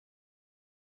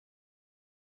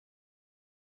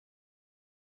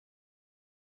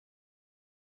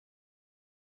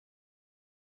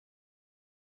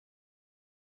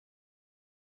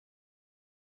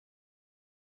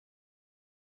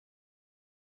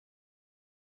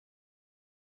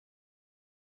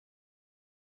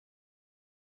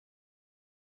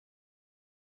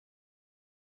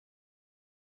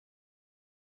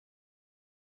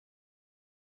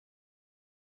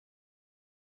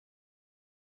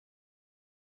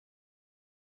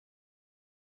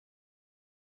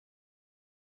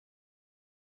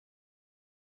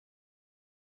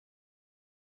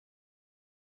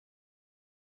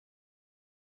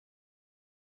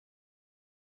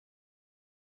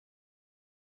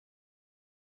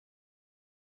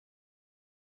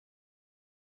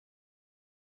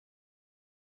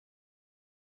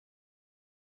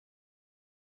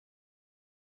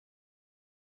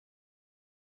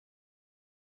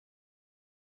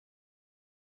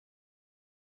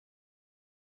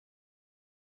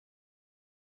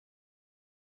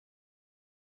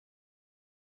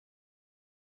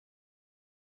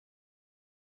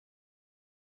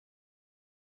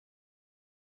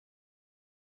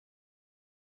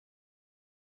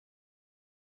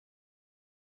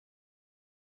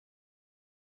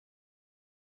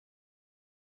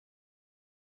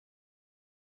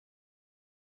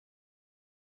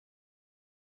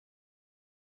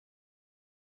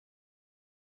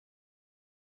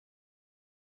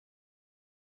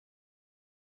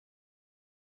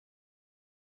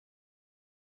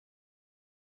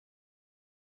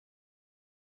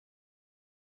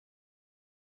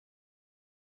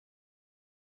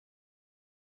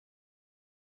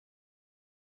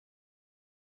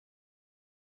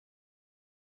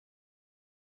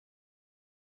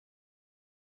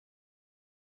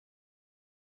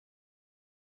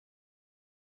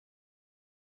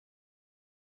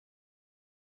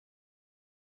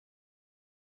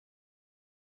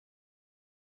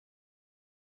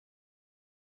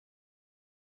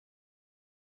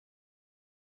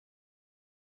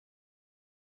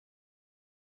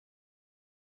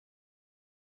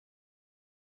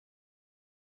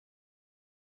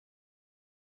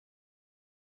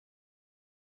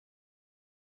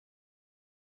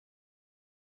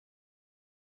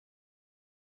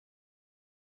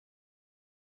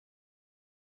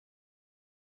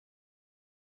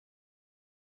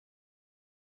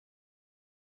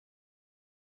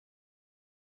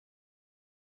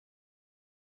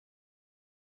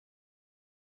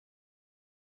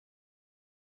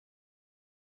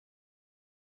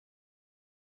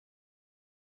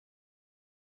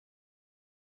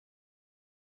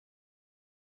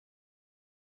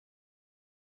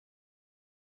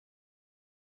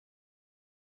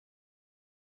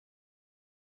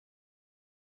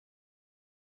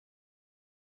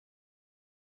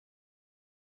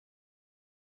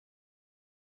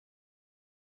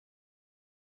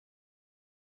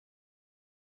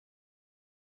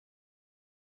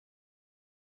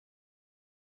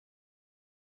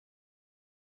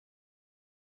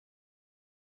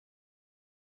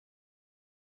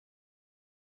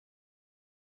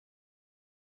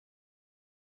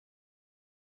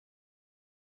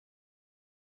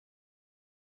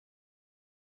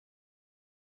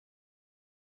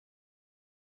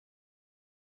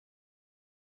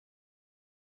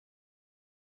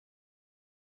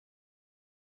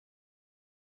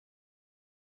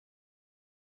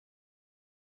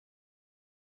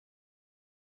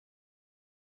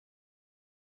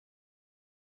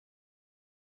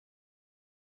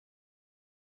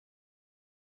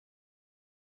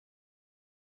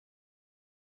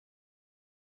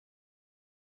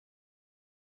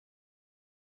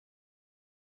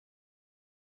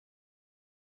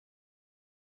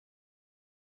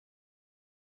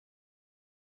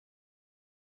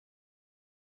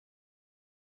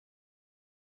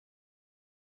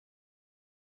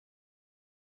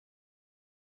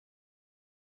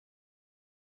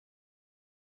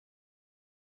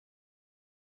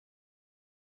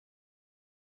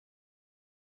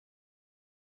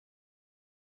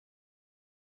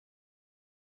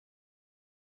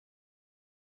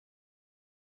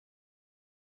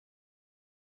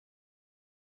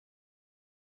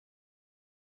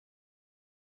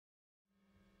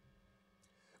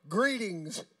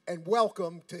Greetings and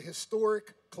welcome to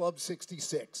historic Club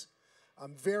 66.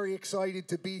 I'm very excited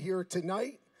to be here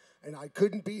tonight, and I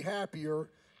couldn't be happier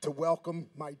to welcome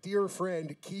my dear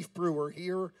friend Kyf Brewer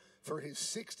here for his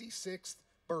 66th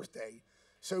birthday.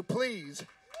 So please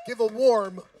give a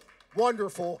warm,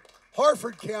 wonderful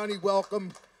Harford County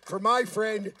welcome for my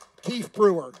friend Kyf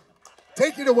Brewer.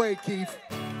 Take it away, Kyf.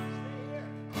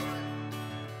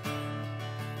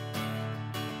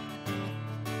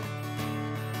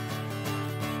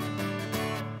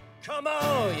 Come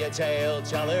on, you tale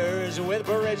tellers with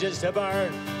bridges to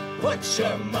burn. Put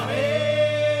your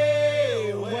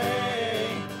money away.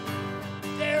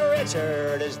 Dear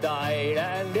Richard has died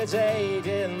and it's 8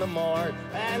 in the morning,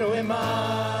 and we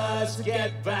must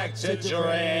get back to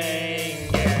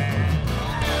drinking.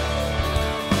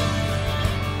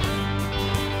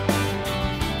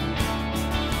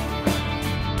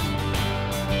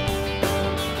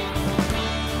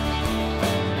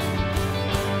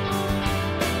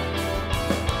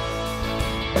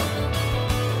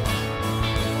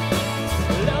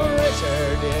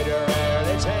 Did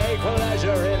rarely take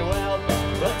pleasure in wealth,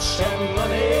 put your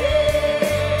money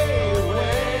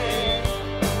away.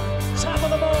 Top of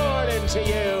the morning to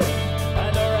you,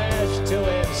 and the rest to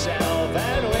himself,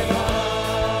 and we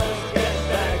must get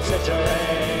back to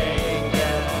drinking.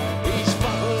 Each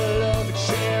bottle of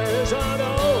cheer is on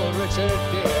old Richard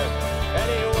dear, and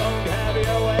he won't have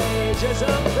your wages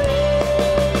up there.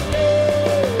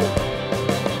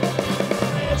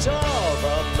 It's all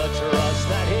from the trust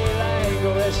that he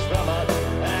from us,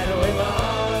 and we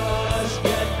must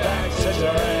get back to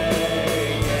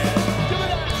drinking. Give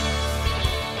it up!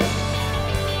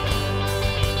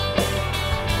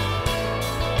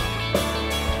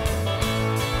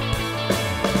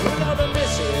 Now the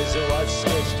missus was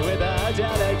stitched with a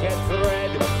delicate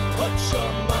thread. Put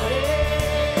your money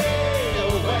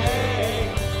away,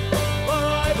 for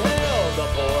I've held the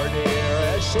poor dear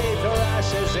as she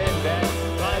thrashes in bed,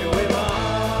 but we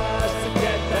must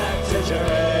get back to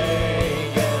drinking.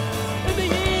 In the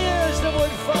years that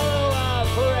would follow our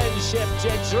friendship to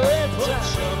drift, put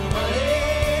your money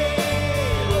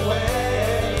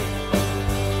away.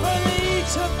 For he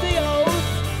took the oath,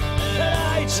 and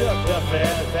I took the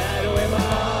fifth, and we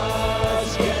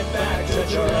must get back to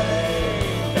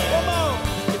drinking. Come on!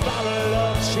 The bottle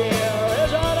of cheer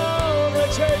is on old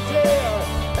Richard dear,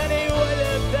 and he went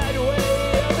in that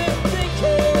way of him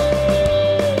thinking.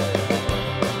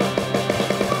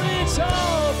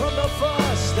 From the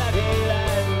fuss that he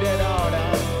landed on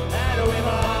us, and we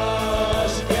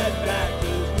must get back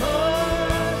to,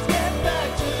 must get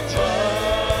back to,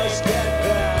 must get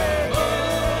back,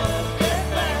 must get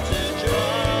back to,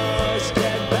 must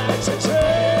get back to drinking.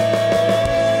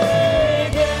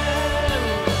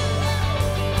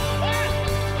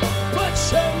 Put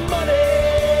some money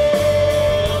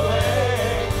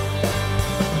away,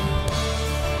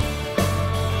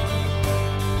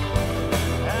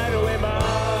 and we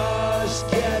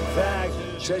must get back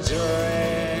to drink.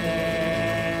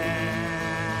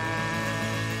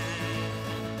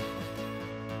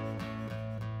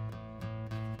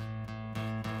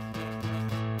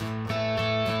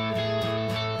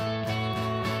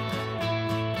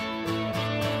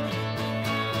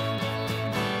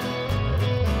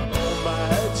 Oh, my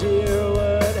dear,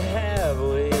 what have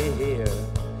we here?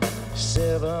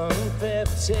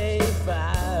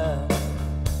 7:55.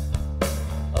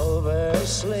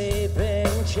 Oversleeping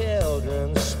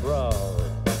children sprawled,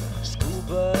 school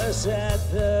bus at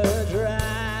the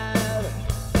drive.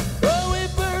 Oh, we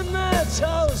burn the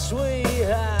toast, we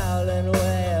howl and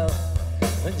wail,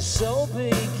 and so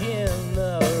begin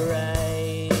the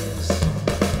race.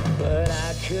 But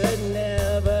I could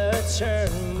never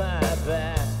turn my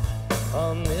back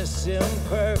on this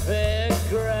imperfect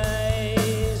grace.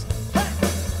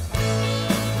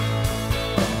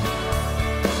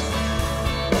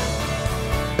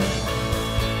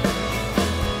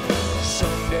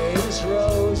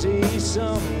 Rosy,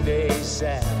 some days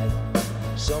sad,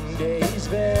 some days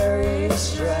very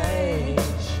strange.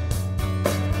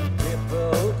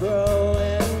 People grow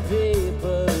and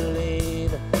people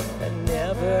leave, and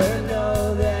never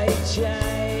know they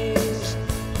change.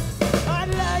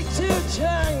 I'd like to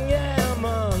turn them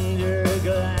under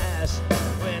glass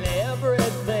when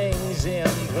everything's in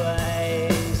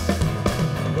place,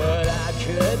 but I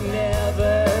could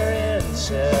never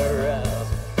interrupt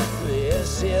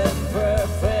this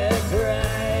imperfect rain.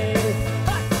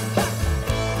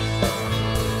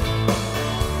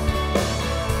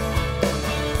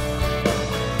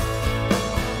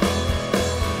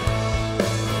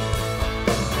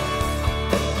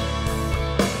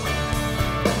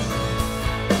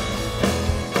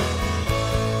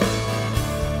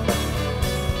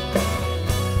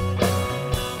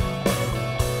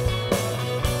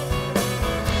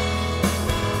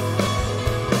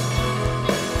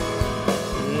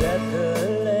 Let the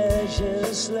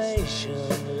legislation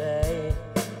lay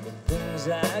the things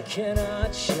I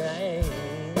cannot change.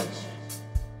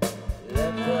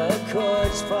 Let the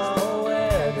courts fall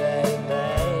where they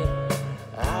may.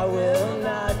 I will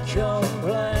not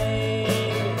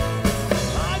complain.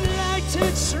 I'd like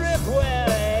to trip where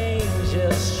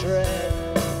angels tread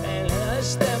and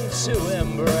ask them to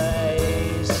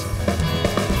embrace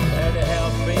and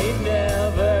help me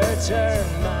never turn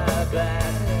my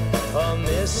back on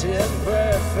this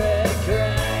imperfect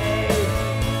grave.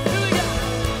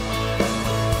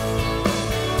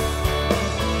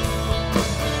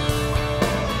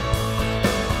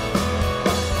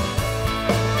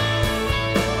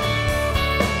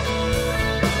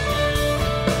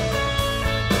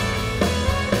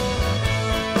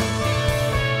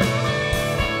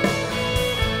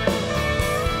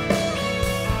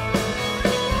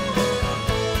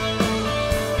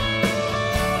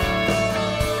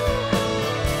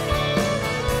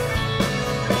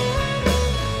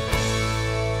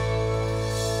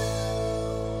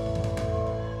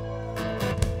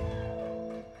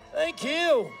 Thank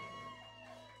you.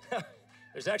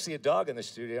 There's actually a dog in the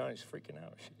studio, and he's freaking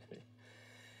out.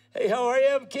 Hey, how are you?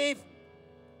 I'm Kyf.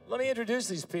 Let me introduce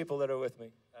these people that are with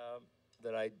me,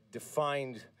 that I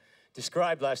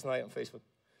described last night on Facebook.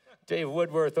 Dave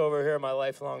Woodworth over here, my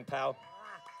lifelong pal.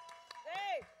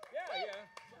 Hey, yeah.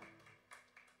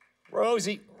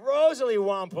 Rosalie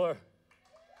Wampler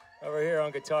over here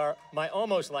on guitar, my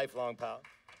almost lifelong pal.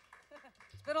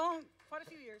 It's been on quite a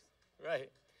few years.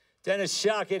 Right. Dennis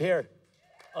Schocket here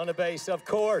on the bass, of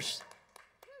course.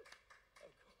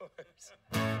 Of course.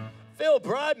 Phil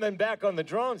Brotman back on the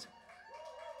drums.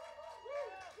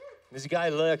 There's a guy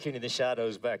lurking in the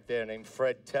shadows back there named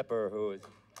Fred Tepper, who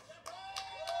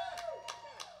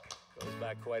goes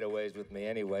back quite a ways with me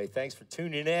anyway. Thanks for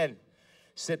tuning in.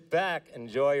 Sit back,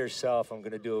 enjoy yourself. I'm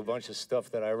going to do a bunch of stuff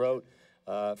that I wrote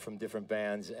from different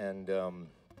bands, and then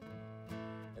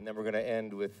we're going to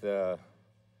end with... I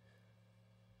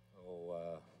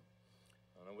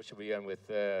don't know, what should we end with?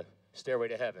 Stairway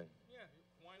to Heaven. Yeah,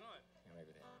 why not? That's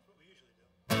what we usually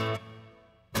do.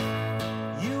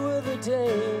 You were the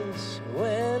days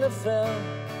when I fell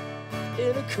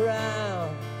in a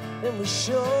crowd and was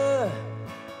sure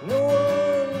no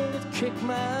one could kick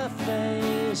my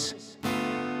face.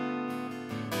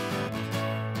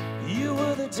 You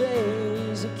were the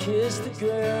days I kissed the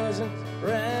girls and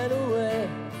ran away.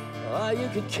 All you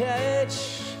could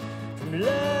catch from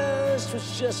lust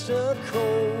was just a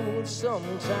cold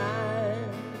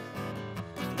sometimes.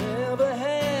 Never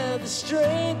had the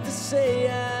strength to say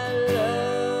I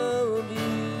love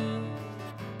you,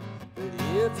 but if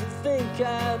you think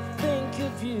I think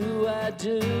of you, I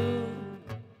do.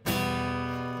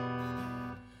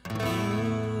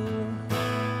 You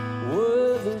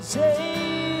were the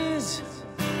days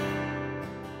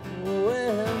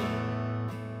when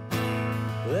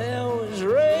there was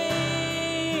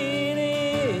rain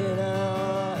in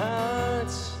our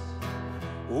hearts,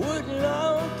 would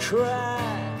not cry,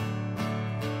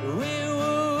 we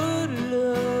would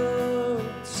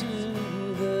look to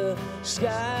the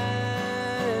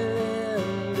sky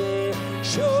and be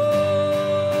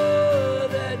sure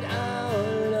that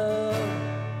our love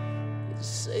could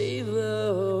save the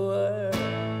world.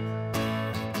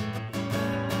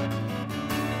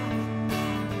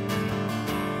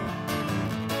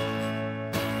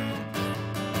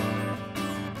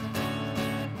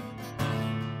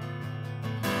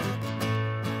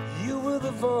 You were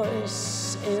the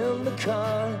voice in the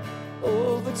car,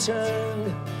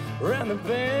 overturned around the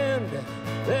bend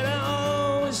that I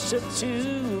always took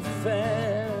too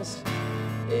fast.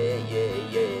 Yeah, yeah,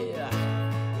 yeah.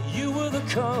 You were the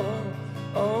call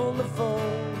on the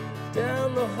phone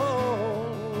down the hall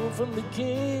from the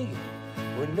gig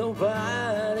when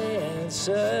nobody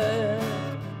answered.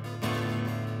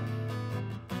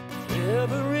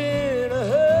 Never in a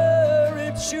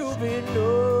hurry to be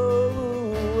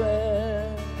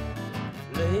nowhere.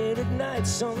 Late at night,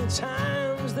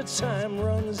 sometimes the time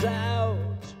runs out.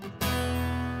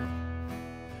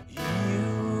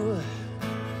 You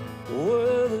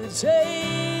were the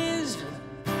days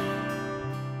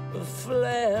of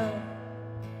flare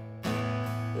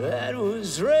that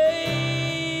was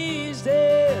raised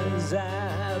as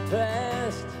I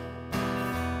passed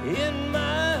in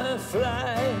my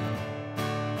flight,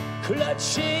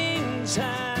 clutching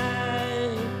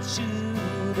tight to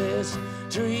this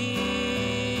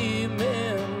dream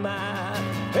in my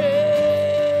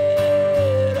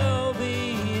head. All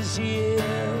these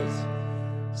years,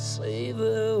 save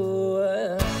the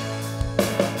world.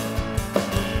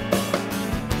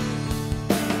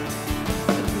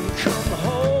 Come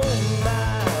home,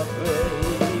 my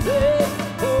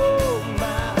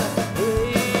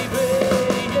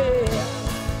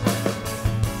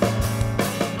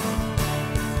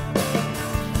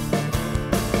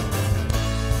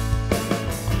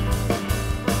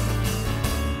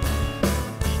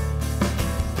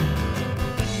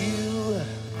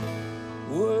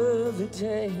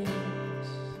days,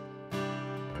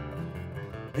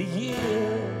 the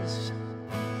years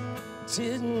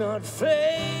did not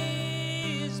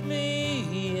faze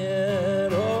me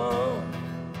at all.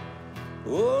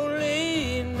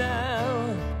 Only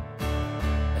now,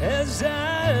 as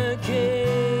I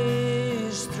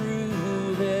gaze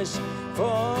through this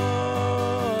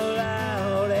fallout,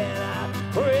 and I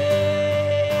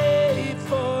pray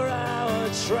for our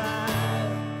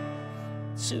tribe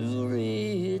to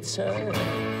return.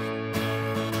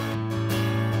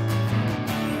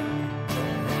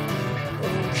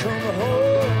 Come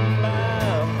home,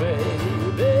 my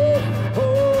baby,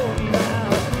 home, my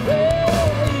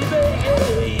baby,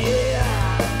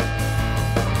 yeah.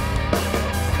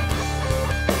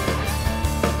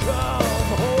 Come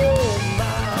home,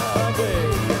 my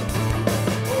baby,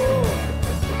 oh,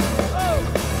 oh.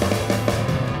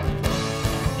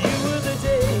 You were the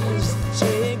days,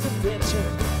 take the picture,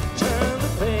 turn the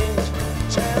page,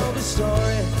 tell the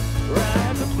story,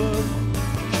 write the book,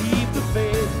 keep the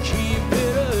faith, keep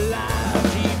it alive,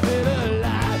 keep it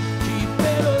alive, keep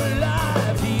it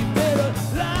alive, keep it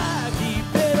alive,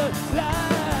 keep it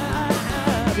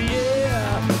alive,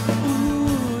 yeah,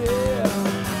 ooh, yeah.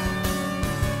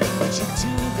 But you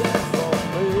do that for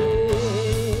me.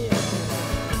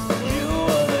 You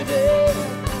were the day,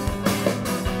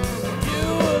 you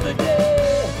were the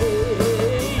day,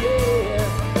 yeah.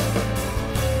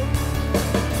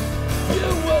 You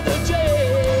were the day.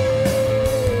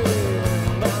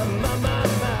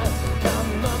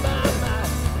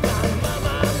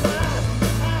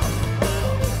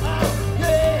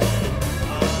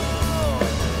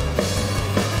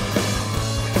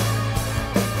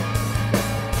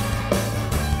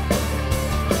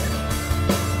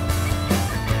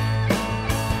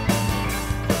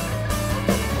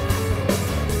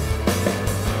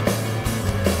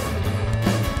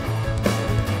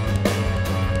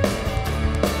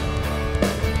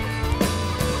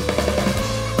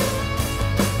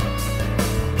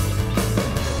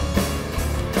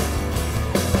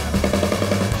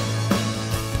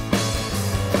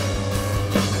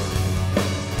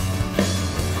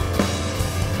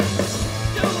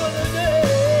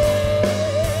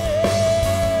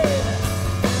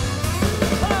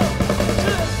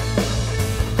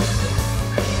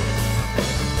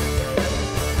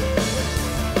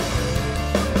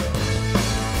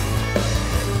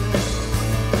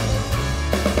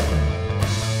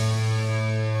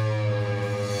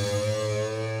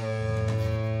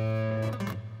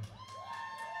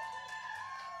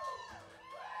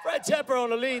 Tepper on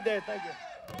the lead there, thank you.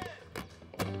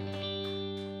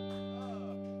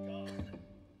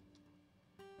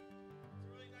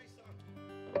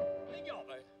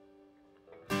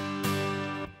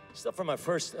 Stuff from my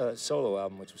first solo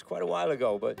album, which was quite a while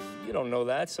ago, but you don't know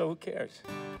that, so who cares?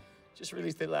 Just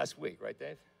released it last week, right,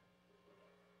 Dave?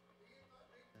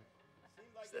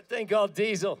 It's that thing called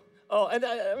Diesel. Oh, and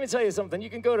let me tell you something. You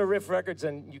can go to Riff Records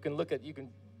and you can look at, you can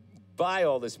buy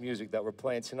all this music that we're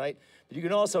playing tonight, but you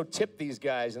can also tip these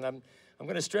guys, and I'm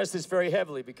going to stress this very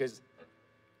heavily because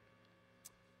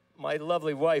my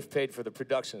lovely wife paid for the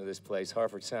production of this place,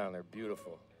 Harford Sound. They're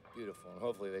beautiful, beautiful, and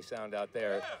hopefully they sound out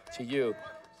there to you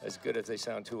as good as they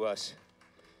sound to us.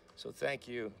 So thank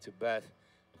you to Beth,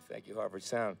 thank you Harford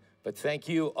Sound, but thank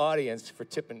you audience for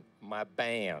tipping my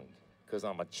band, because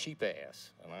I'm a cheap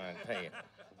ass and I ain't paying.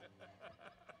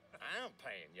 I ain't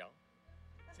paying y'all.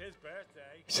 It's his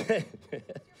birthday.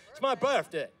 It's my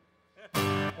birthday. All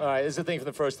right, this is the thing from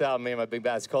the first album, me and my big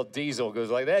band. It's called Diesel. It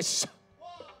goes like this.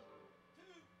 1,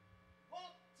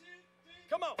 2, 3.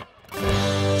 Come on. 2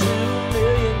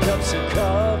 million cups of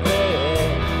coffee.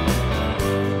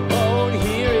 Won't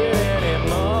hear it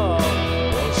anymore.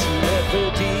 Won't you let the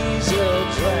diesel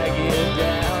drag you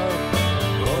down?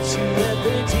 Won't you let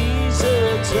the diesel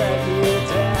drag you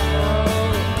down?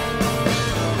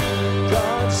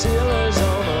 Godzilla's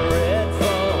on the red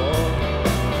phone,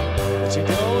 but you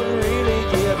don't really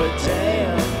give a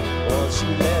damn. Won't you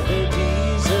let the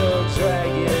diesel drag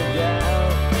you down?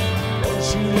 Won't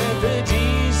you let the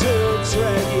diesel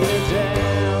drag you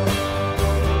down?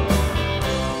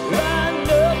 Lined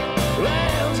up,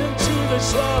 lambs into the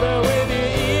slaughter with your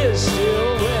ears still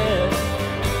wet.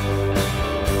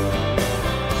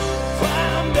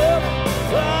 Climbed up,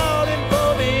 applauding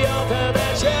for the author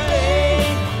that you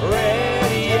ain't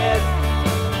read yet.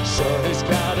 Shorty's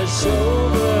got a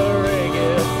silver ring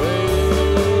and blade.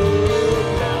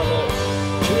 Now the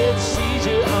kid sees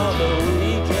you on the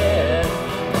weekend.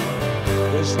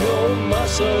 There's no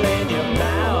muscle in your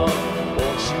mouth.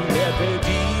 Won't you let the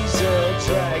diesel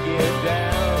drag you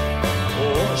down?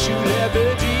 Won't you let the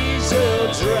diesel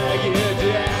drag you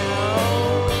down?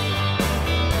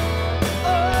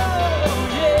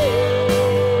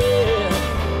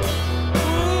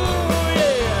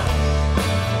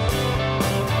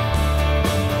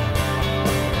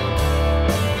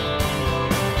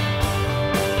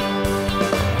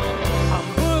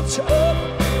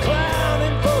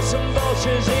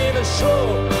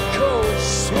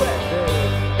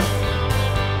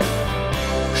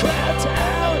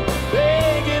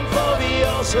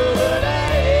 closer, but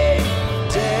I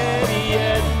ain't dead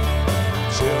yet.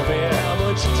 Tell me how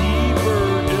much deeper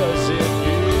does it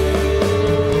get?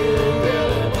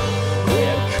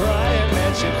 Quit crying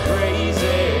that you're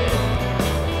crazy.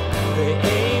 They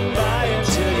ain't buying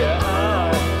till you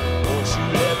are. Won't you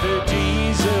let the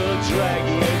diesel drag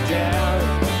you down?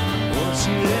 Won't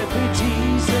you let the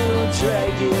diesel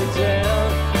drag you down?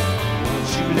 Won't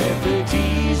you let the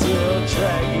diesel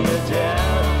drag you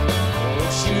down?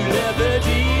 Won't you let the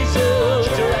diesel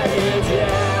drag you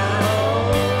down?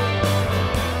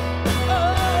 Oh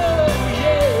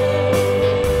yeah,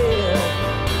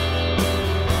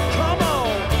 come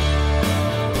on.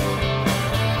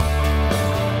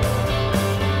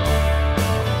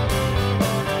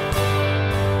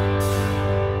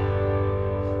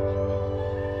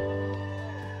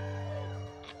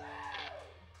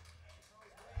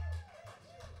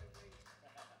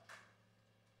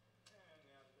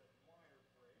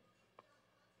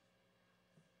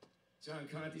 John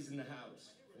Conti's in the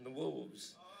house, from the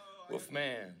Wolves.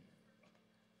 Wolfman.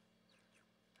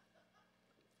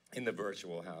 In the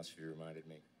virtual house, if you reminded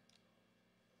me.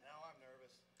 Now I'm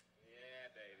nervous. Yeah,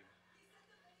 baby.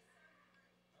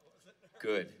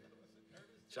 Good.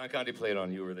 John Conti played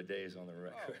on You Were the Days on the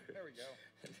record. Oh, there we go.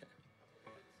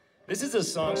 This is a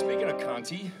song, speaking of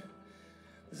Conti,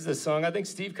 this is a song, I think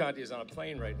Steve Conti is on a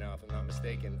plane right now, if I'm not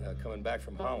mistaken, coming back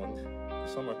from Holland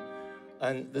somewhere.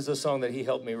 And this is a song that he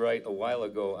helped me write a while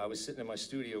ago. I was sitting in my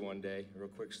studio one day, real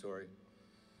quick story,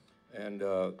 and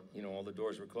you know, all the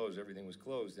doors were closed, everything was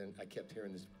closed, and I kept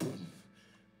hearing this boom,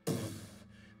 boom.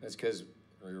 That's because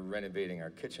we were renovating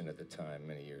our kitchen at the time,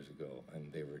 many years ago,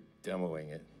 and they were demoing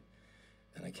it.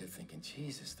 And I kept thinking,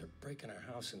 Jesus, they're breaking our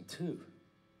house in two.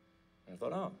 And I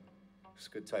thought, oh, it's a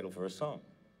good title for a song.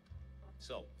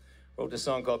 So, wrote this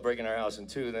song called Breaking Our House in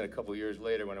Two, and then a couple years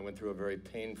later, when I went through a very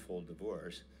painful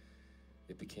divorce,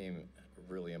 it became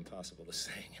really impossible to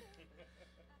sing.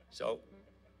 So,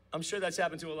 I'm sure that's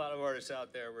happened to a lot of artists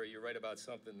out there where you write about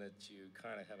something that you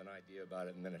kind of have an idea about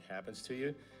it, and then it happens to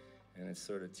you, and it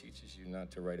sort of teaches you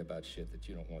not to write about shit that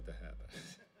you don't want to happen.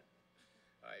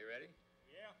 All right, you ready?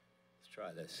 Yeah. Let's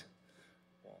try this.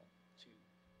 1, 2,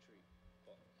 3,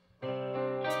 4.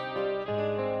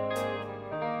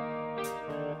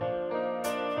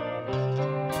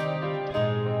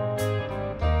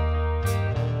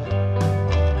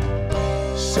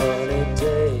 Sunny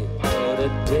day, what a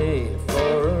day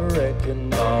for a wrecking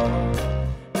ball.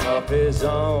 Up is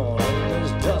on, and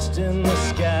there's dust in the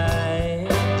sky.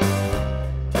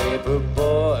 Paper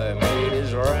boy made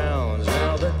his rounds,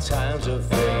 now the times are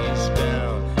face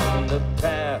down in the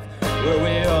path where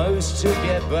we used to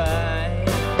get by.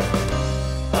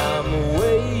 I'm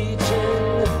waiting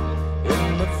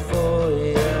in the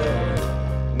foyer,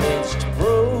 midst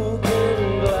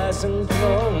broken glass and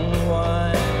cold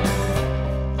wine.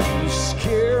 You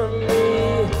scare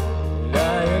me, and I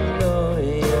annoy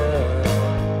you,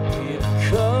 you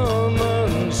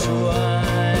common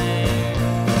swine.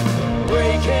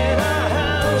 Breaking our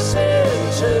house in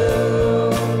two,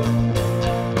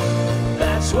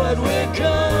 that's what we're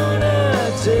gonna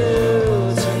do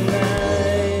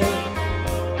tonight.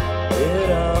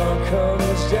 It all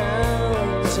comes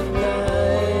down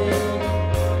tonight.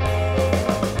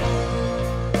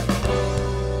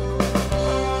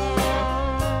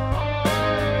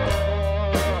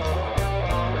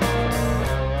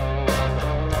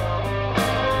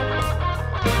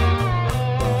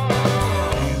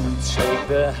 You take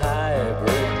the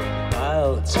hybrid,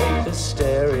 I'll take the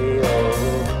stereo.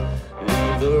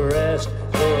 Leave the rest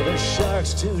for the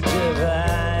sharks to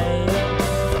divide.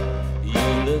 You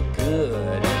look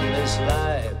good in this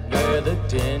light where the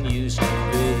den used to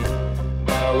be.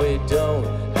 Now we don't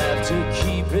have to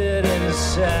keep it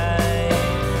inside.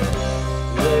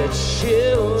 The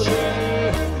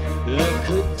children look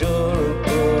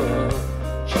adorable,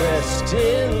 dressed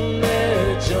in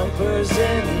their jumpers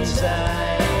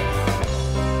inside.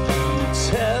 You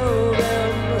tell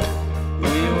them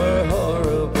we were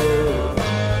horrible,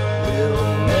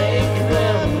 we'll make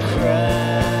them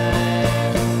cry.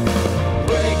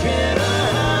 Breaking our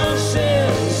house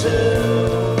in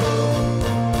two,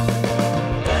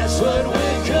 that's what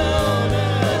we're gonna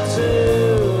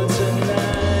do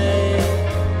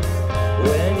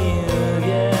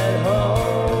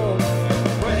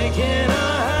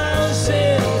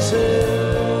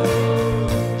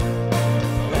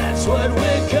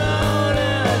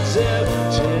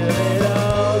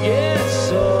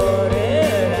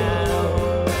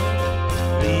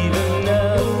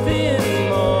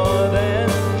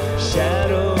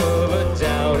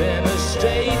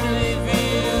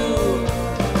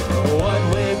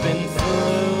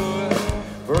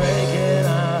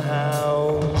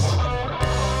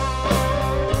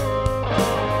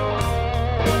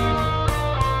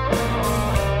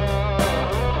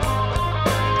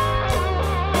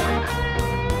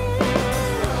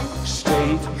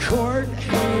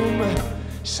courtroom,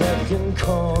 second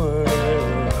corner,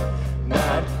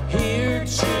 not here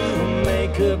to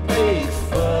make a big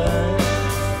fuss.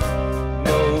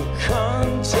 No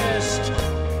contest,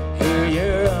 here,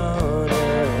 Your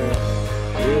Honor,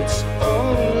 it's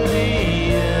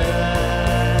only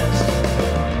us.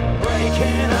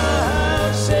 Breaking our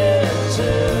house in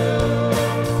two,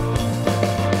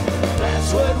 that's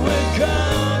what we're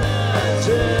gonna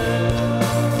do.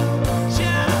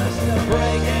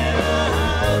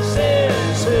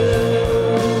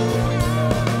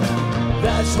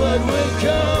 That's what we're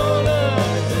gonna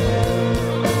do.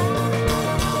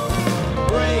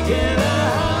 Breaking a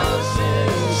house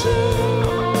in two.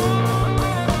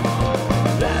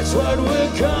 That's what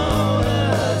we're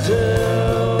gonna do.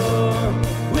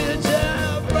 We're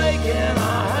just breaking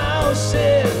our house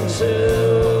in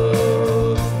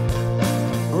two.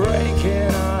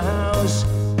 Breaking our house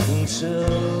in two.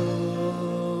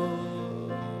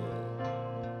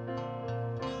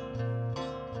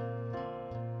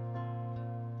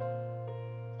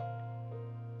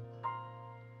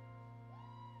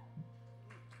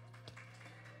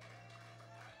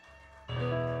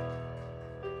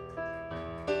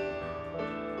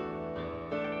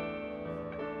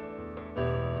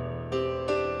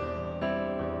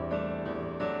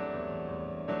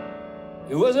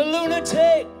 He was a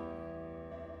lunatic.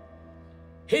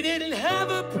 He didn't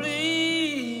have a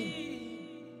plea.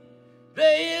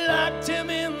 They locked him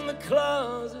in the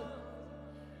closet,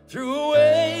 threw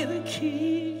away the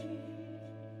key.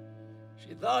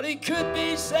 She thought he could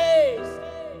be saved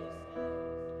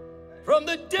from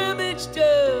the damage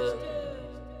done,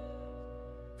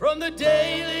 from the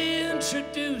day they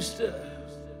introduced her.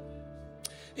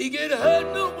 He get hurt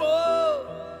in the wall.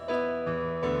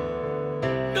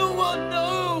 No one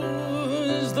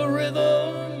knows the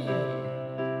rhythm.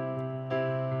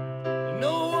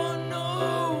 No one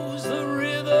knows the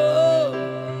rhythm.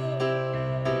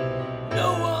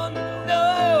 No one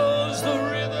knows the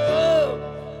rhythm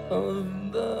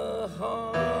of the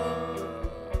heart.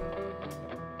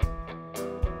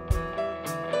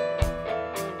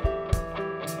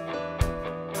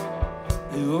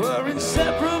 They were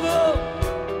inseparable.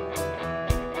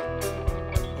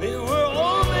 They were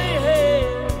all they had.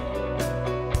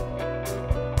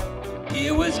 He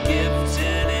was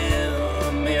gifted in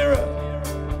a mirror.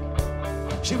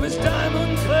 She was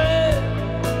diamond clad.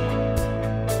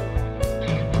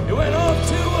 He went off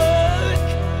to work,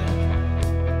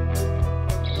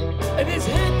 and his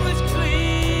head was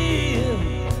clear.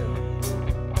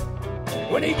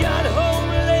 When he got home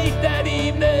late that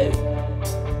evening,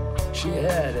 she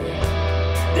had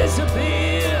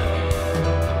disappeared.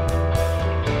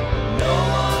 No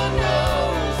one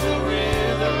knows the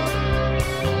rhythm.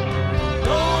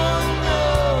 No one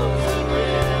knows the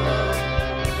rhythm.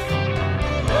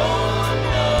 No one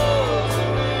knows the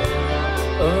rhythm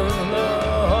of the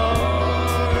heart.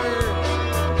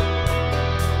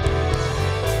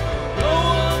 No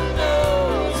one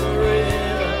knows the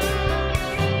rhythm.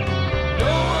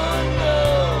 No one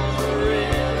knows the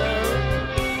rhythm.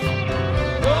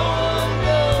 No one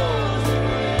knows the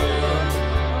rhythm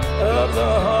of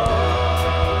the heart.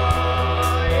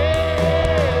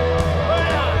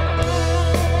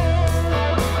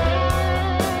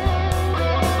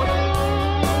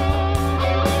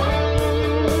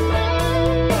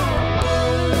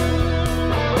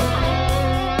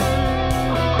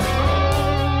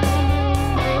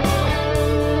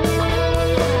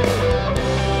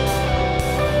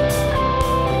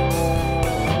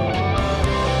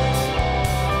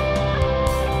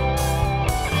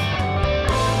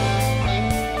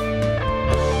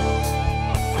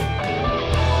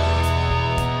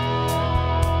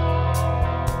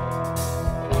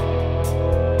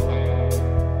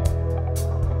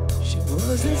 She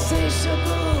was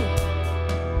insatiable.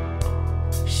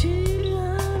 She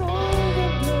had all the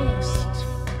best.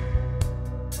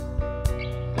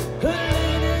 Her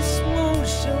latest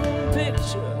motion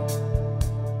picture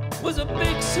was a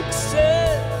big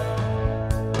success.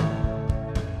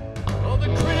 All the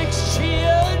critics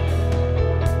cheered.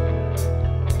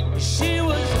 She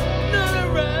was not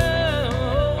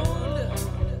around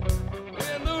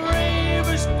when the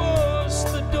ravers forced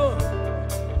the door.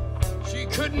 She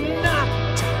could not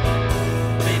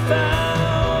be found.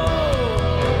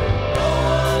 No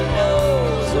one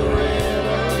knows the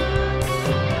rhythm.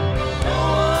 No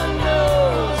one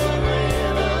knows the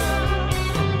rhythm.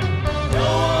 No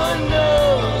one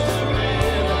knows the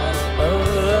rhythm of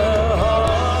the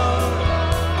heart.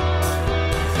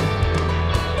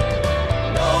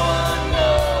 No one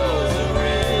knows the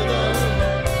rhythm.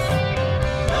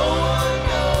 No one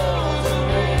knows the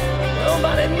rhythm.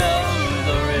 Nobody knows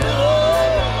the rhythm.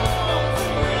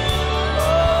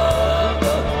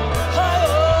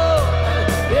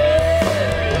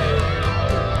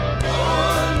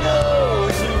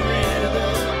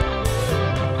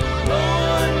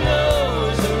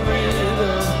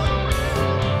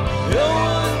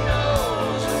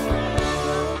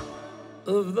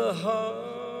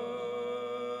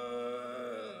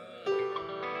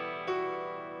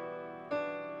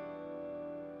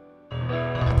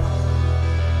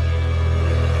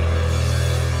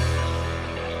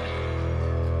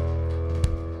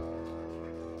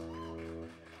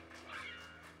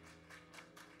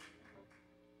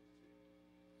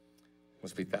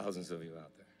 Must be thousands of you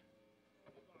out there.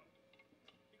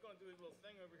 He's going to do his little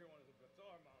thing over here on his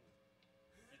guitar, man.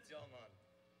 Guitar, man.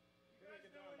 You guys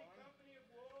know any Company of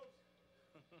Wolves?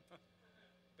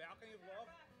 Balcony of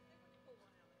Love?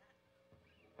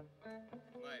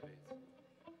 Maybe.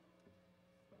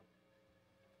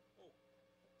 Oh,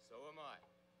 so am I.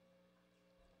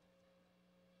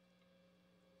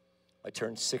 I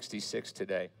turned 66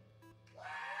 today.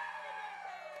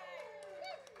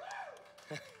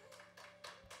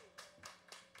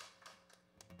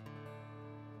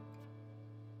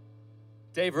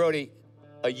 Dave Rohde,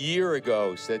 a year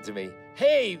ago, said to me,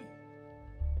 "Hey,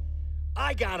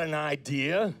 I got an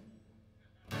idea.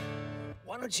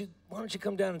 Why don't you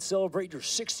come down and celebrate your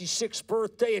 66th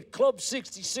birthday at Club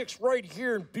 66 right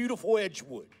here in beautiful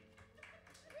Edgewood?"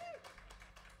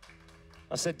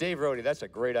 I said, "Dave Rohde, that's a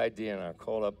great idea." And I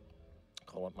called up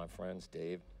my friends,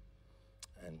 Dave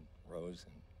and Rose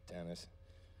and Dennis,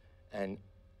 and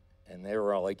they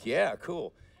were all like, "Yeah,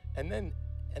 cool." And then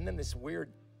this weird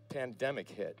pandemic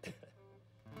hit.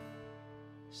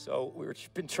 So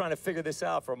we've been trying to figure this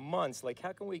out for months. Like,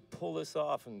 how can we pull this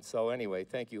off? And so anyway,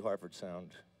 thank you, Harford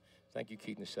Sound. Thank you,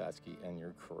 Keith Nishatsky and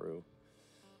your crew.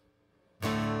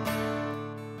 All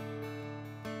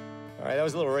right, that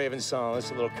was a little Ravyns song. This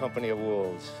is a little Company of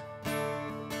Wolves.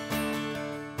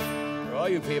 For all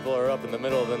you people who are up in the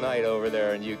middle of the night over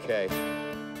there in UK.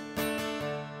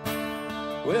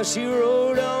 Well, she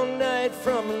rode all night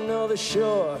from another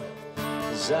shore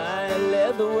as I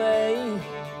led the way.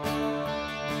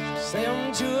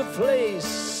 Sent to a place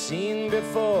seen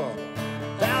before.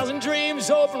 1,000 dreams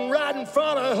open right in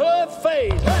front of her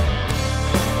face.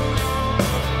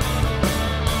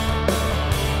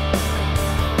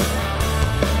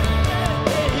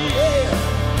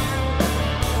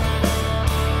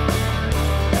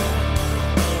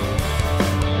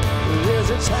 There's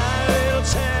a tiny little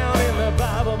town in the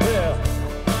Bible Belt,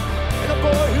 and a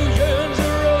boy who yearns to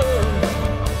run.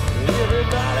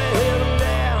 Everybody held him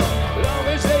down, long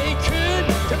as they could,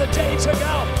 till the day took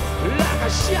off like a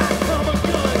shot from a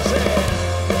gun. Said,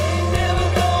 "Ain't never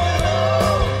going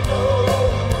home, no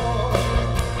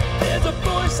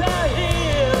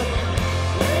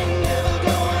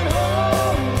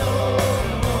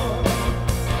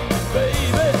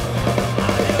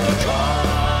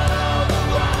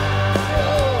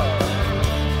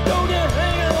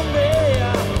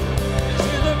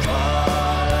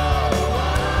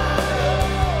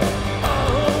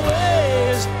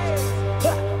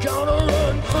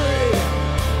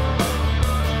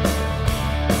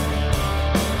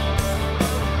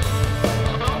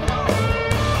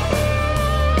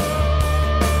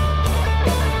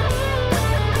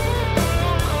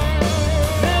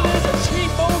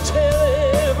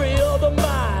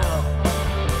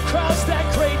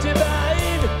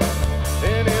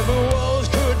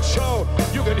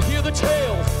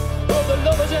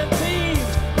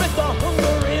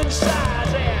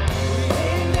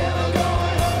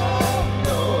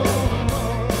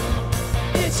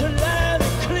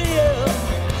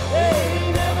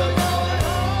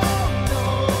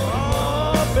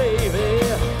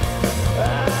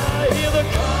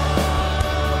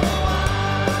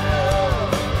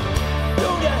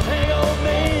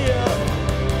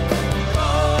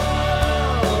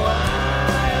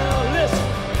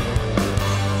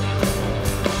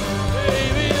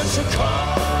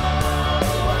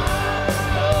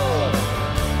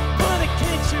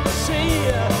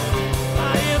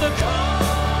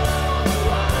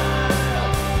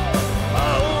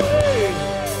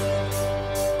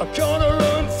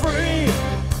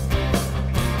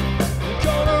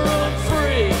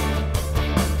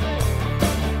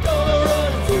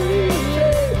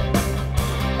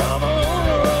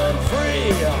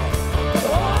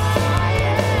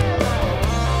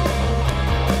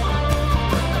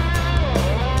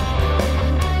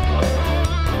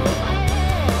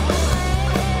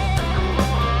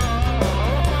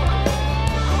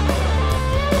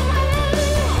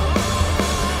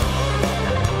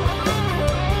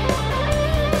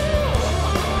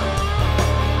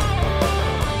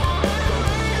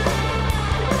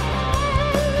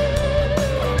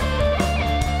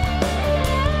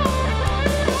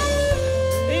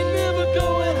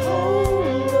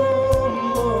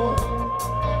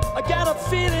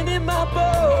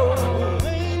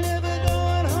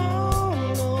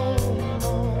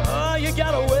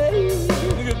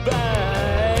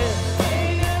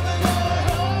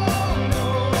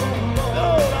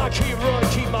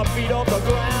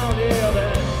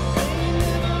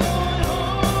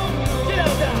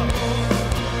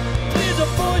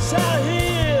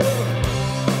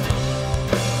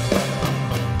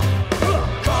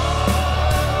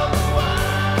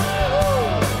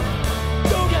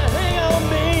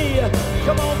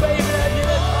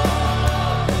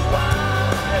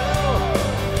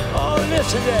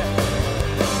today.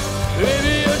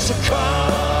 Baby, it's a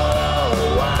call.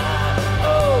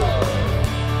 Oh,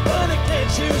 honey,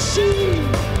 can't you see?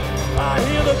 I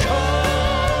hear the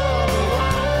call.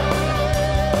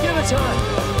 Give it time.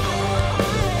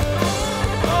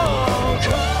 Oh,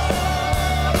 call.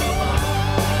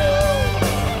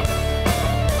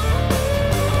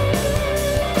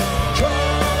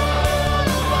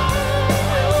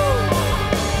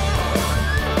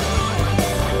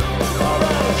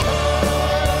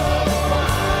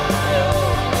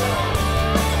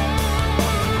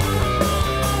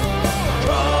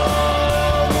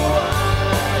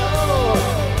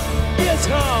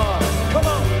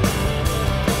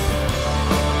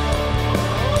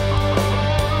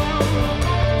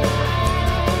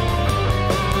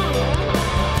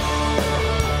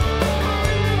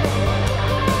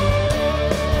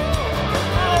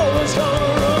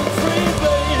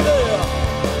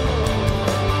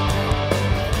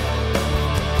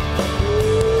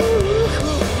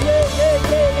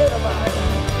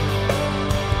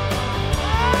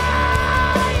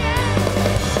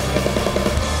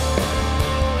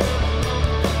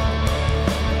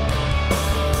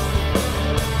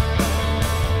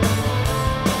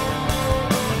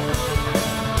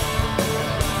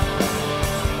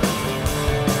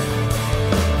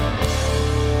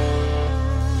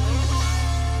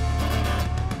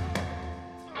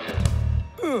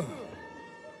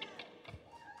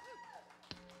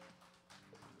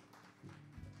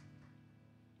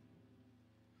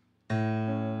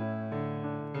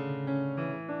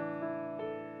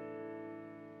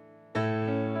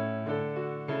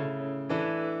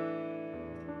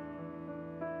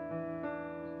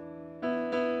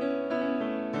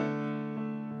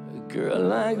 Girl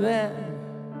like that,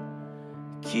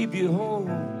 keep you home.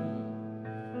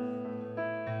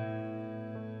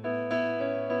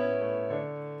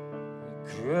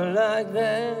 Girl like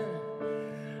that,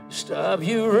 stop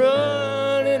you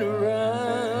running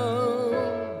around.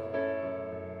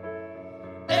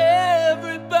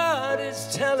 Everybody's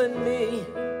telling me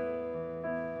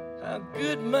how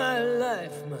good my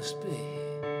life must be.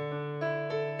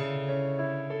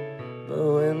 But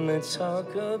when they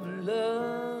talk of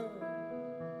love,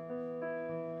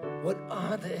 what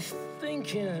are they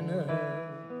thinking of?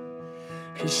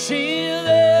 'Cause she's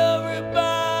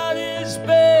everybody's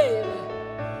baby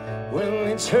when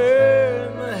we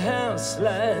turn the house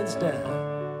lights down.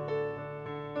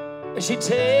 And she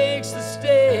takes the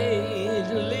stage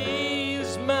and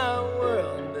leaves my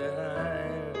world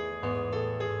behind.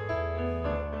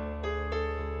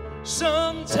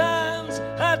 Sometimes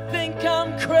I think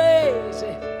I'm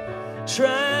crazy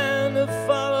trying to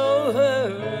follow her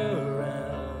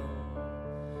around,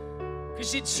 'cause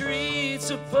she treats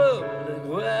the public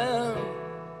well,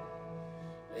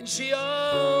 and she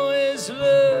always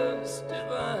looks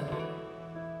divine.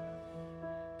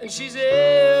 And she's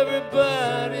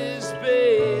everybody's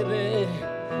baby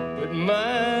but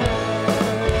mine.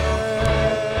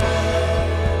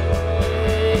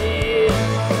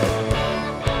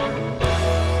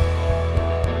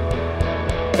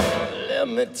 Let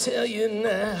me tell you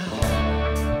now,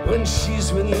 when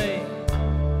she's with me,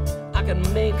 I can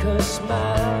make her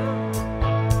smile.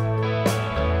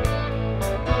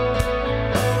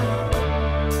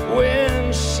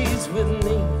 When she's with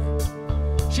me,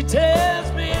 she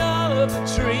tells me all of the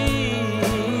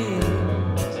dreams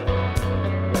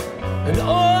and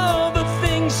all the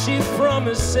things she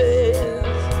promises,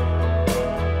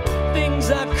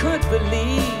 things I could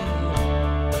believe,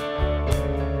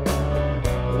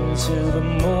 until the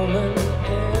moment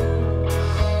ends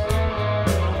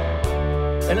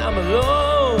and I'm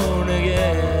alone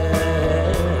again.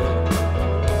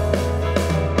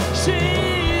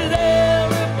 She's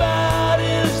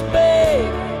everybody's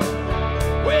babe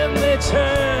when they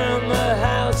turn the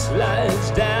house lights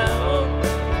down,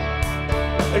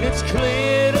 and it's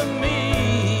clear to me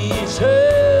it's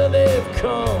her they've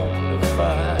come to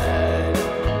find.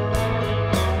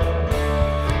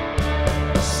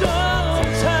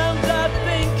 Sometimes I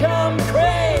think I'm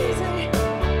crazy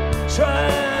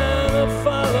trying to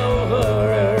follow her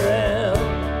around,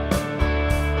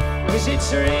 'cause she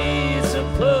treats the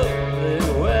public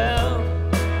well,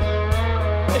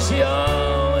 and she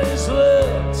always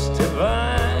looks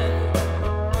divine,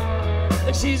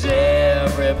 and she's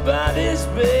everybody's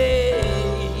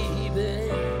baby,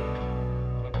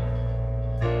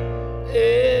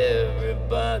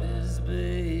 everybody's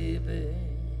baby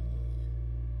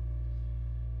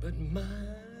but mine.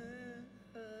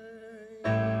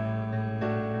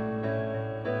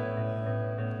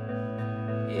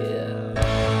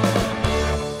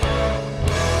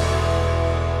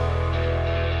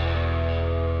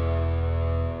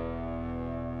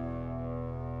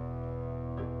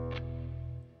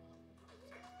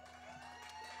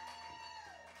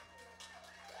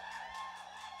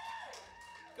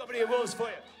 Company of Wolves for you.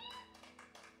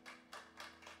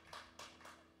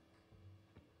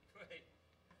 Great. It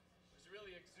was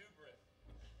really exuberant.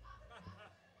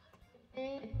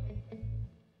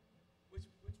 Which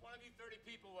one of you 30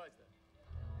 people was that?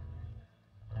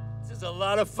 This is a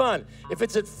lot of fun. If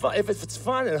it's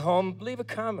fun at home, leave a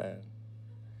comment.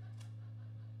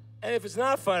 And if it's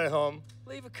not fun at home,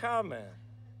 leave a comment.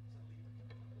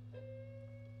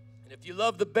 And if you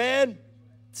love the band,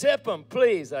 tip them,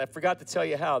 please. I forgot to tell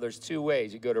you how. There's two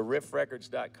ways. You go to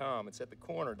riffrecords.com. It's at the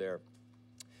corner there,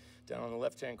 down on the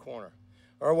left-hand corner.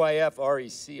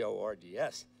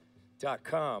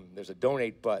 RYFRECORDS.com. There's a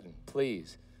donate button.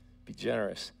 Please be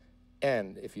generous.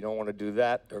 And if you don't want to do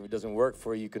that, or if it doesn't work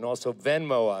for you, you can also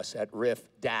Venmo us at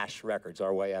Riff-Records,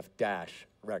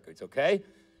 RYF-Records, okay?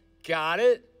 Got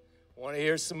it? Want to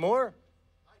hear some more?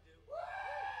 I do.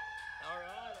 All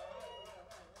right.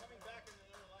 Coming back in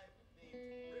another life named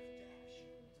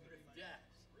Riff Dash.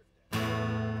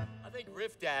 I think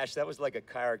Riff Dash, that was like a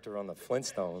character on the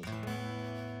Flintstones.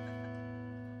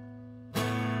 I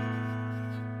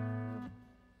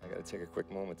got to take a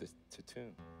quick moment to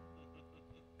tune,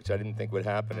 which I didn't think would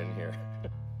happen in here.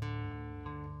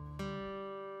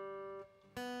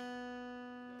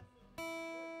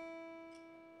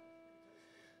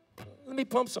 Let me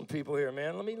pump some people here,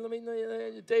 man.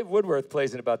 Dave Woodworth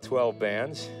plays in about 12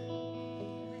 bands.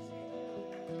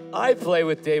 I play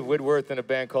with Dave Woodworth in a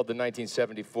band called the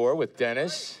 1974 with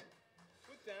Dennis.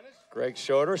 Greg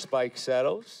Schroeder, Spike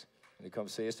Settles. And you come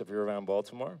see us if you're around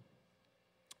Baltimore.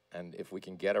 And if we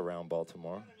can get around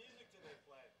Baltimore. What kind of music do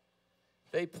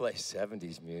they play? They play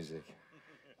 70s music.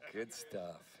 Good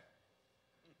stuff.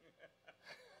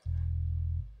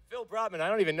 Phil Brotman, I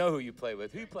don't even know who you play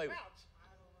with. Who you play with?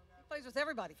 Plays with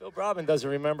everybody. Phil Brotman doesn't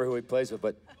remember who he plays with,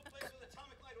 but... Who plays with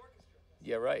Atomic Light Orchestra?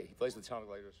 Yeah, right. He plays with Atomic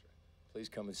Light Orchestra. Please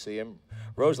come and see him.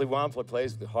 Rosalie Wampler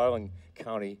plays with the Harlan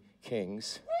County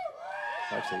Kings.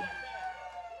 Actually.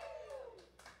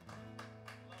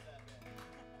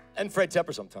 And Fred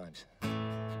Tepper sometimes.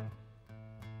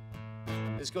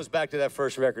 This goes back to that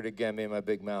first record again, Me and My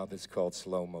Big Mouth. It's called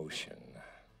Slow Motion.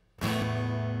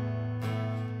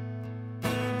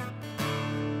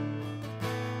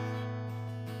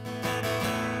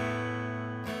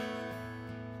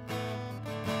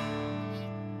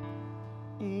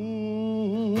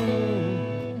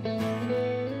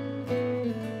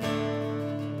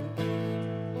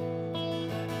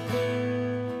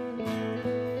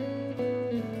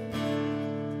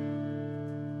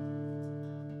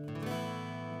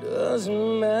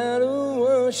 Doesn't matter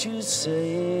what you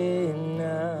say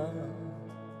now.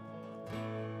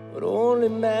 What only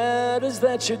matters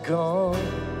that you're gone.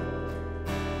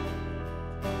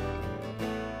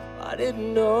 I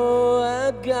didn't know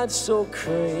I got so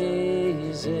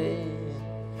crazy in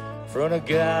front of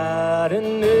God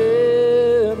and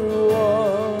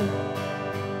everyone.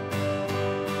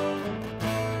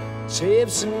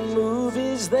 Tapes and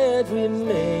movies that we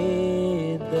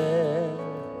made there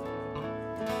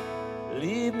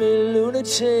leave me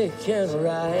lunatic and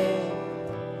right,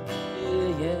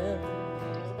 yeah.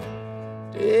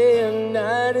 Day and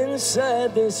night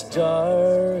inside this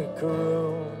dark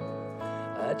room,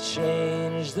 I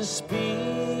changed the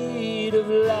speed of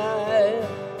light.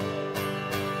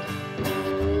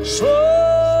 Slow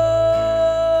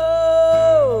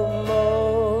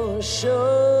motion,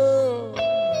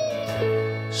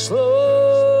 slow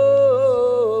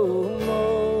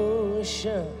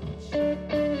motion.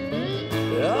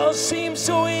 It all seems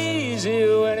so easy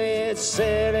when it's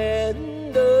said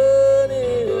and done.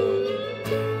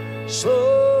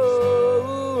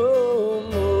 Slow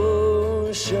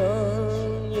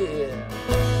motion, yeah.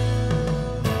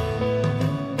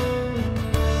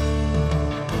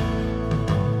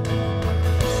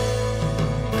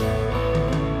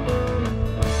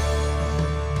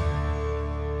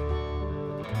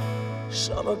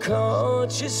 Summer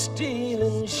caught you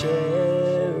stealing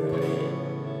cherries.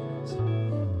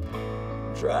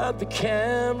 Dropped the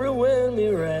camera when we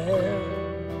ran.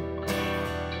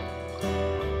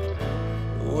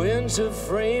 Winter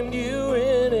framed you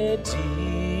in a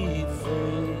deep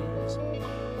freeze.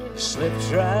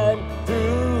 Slipped right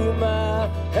through my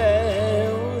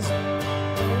hands.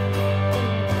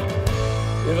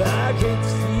 If I could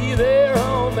see there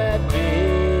on that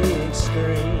big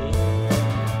screen,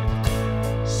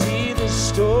 see the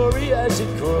story as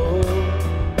it grows,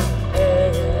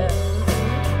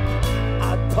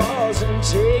 I'd pause and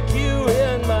take you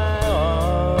in my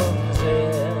arms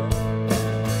and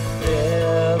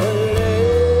never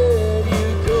let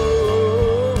you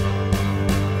go.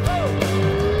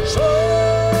 Slow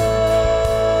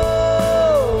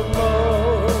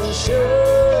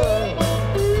motion,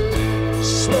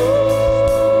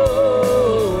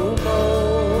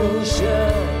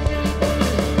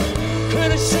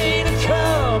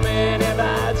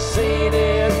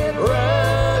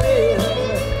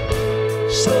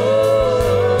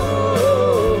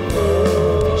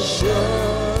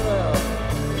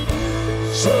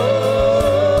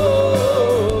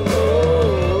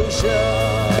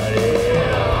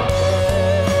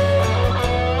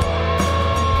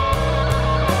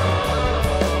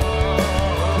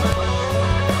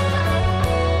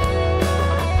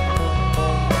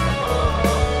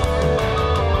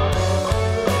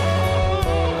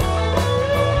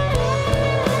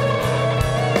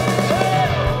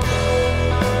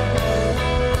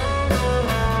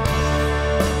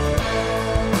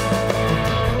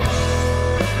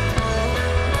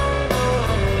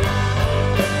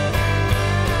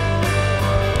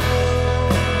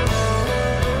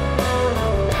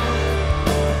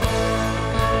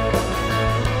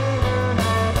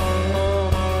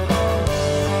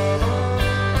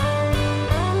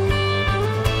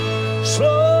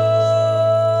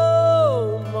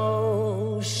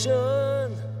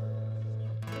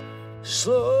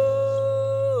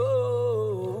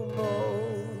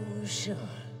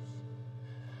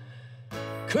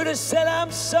 Could have said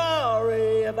I'm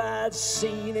sorry if I'd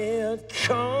seen it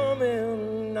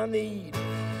coming. I need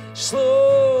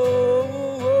slow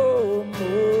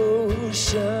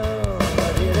motion.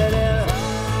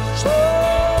 Slow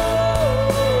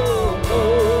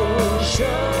motion.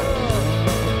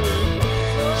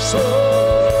 Slow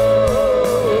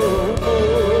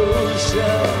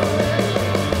motion.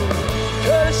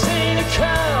 Could have seen it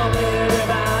coming if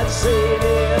I'd seen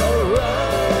it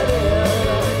running.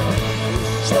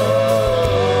 Slow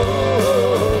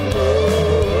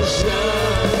motion.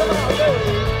 Come on, go.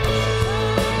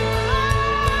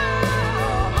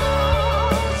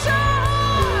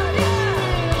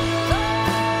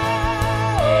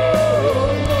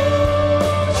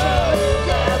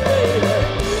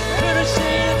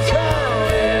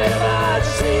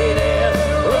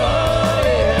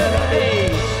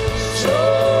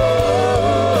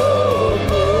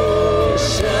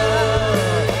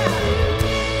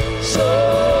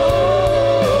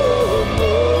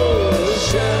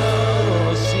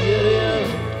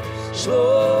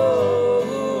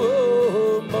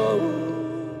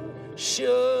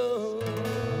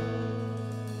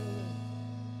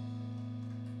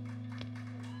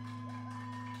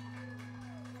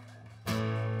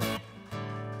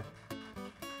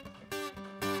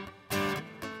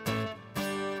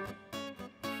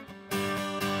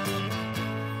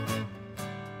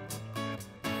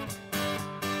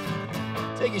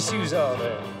 Take your shoes off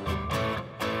there.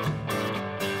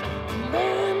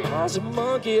 Man, how's a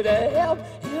monkey to help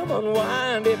him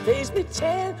unwind? It pays me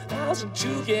 10,000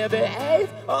 to get the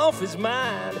eighth off his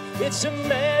mind. It's a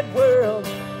mad world,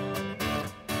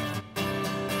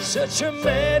 such a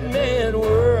madman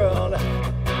world.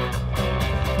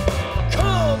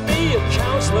 Call me a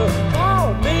counselor,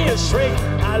 call me a shrink.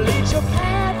 I lead your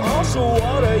path, also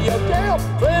water your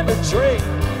girlfriend a drink.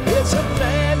 It's a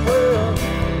mad world,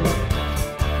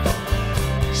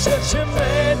 such a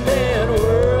madman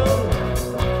world.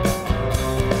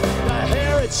 The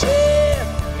heretic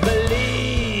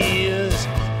believes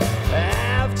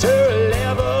after a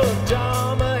level of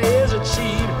Dharma is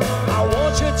achieved. I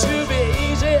want you to be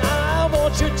easy, I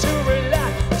want you to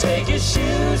relax. Take your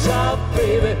shoes off,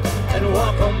 baby, and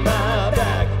walk on my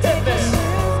back. Hey, man.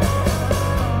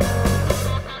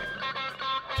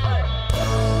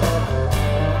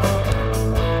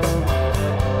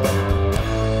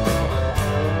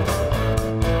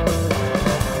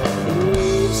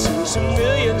 Some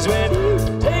millions when he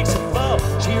takes a fall.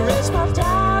 She rests my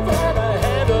time at the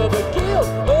hand of the guilt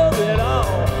of it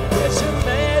all. It's a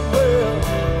mad world,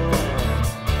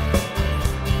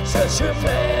 such a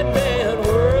madman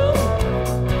world.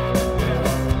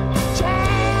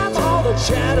 Jam all the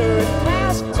chatter and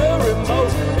pass the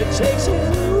remote. It takes a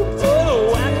loop for the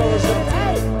wackos to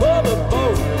pay for the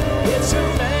boat. It's a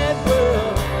mad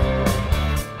world,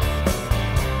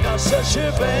 now such a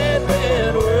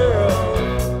madman world.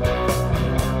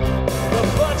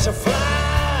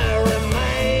 Butterfly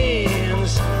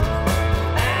remains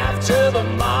after the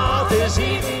moth is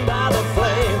eaten by the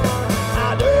flame.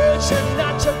 I'd urge you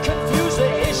not to confuse the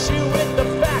issue with the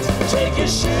facts. Take your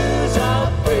shoes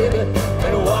off, baby,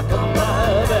 and walk on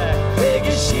my back. Take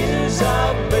your shoes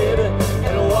off, baby,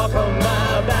 and walk on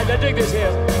my back. Now dig this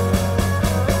here.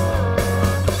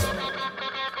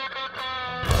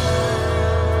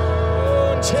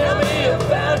 Oh, tell me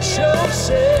about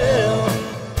yourself.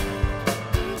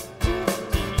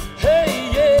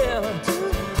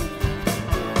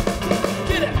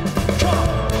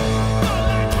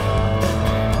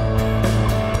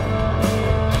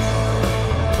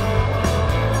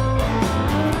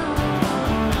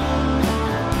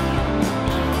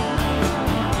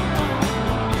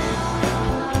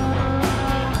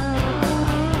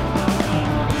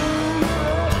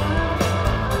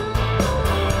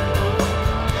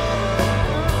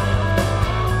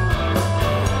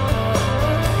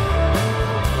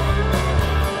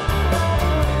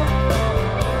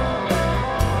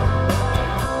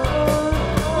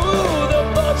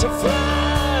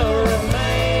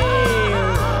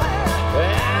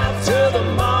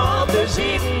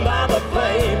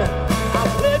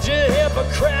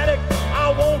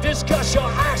 Discuss your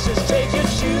actions. Take your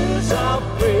shoes off,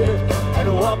 baby,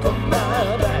 and walk on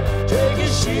my back. Take your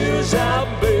shoes off,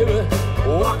 baby,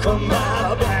 walk on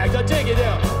my back. Now take it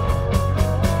down.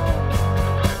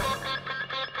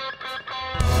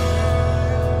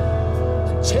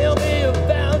 Tell me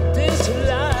about this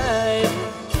life.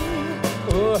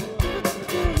 Oh,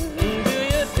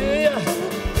 do you?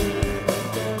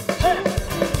 Hey,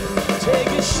 take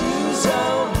your shoes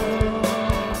off.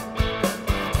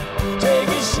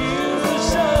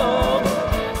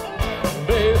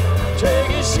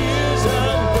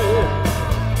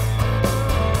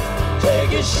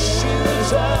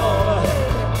 shoes off.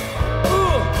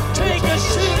 Ooh, take your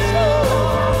shoes off.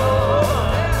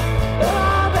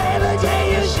 Oh, baby,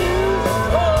 take your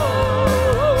shoes off.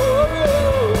 Oh,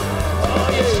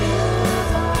 yeah.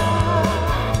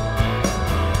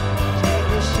 Take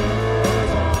your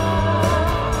shoes off.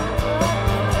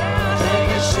 Take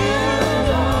your shoes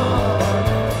off.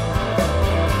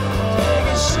 Take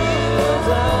your shoes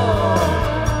off.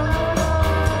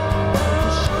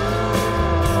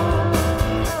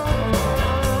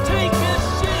 Take your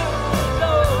shoes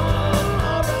off.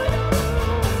 All right.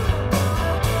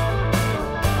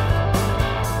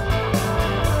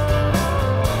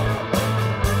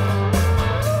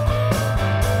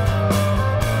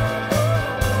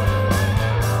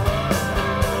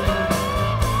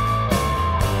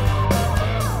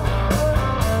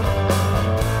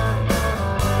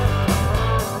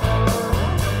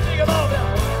 Take 'em off now.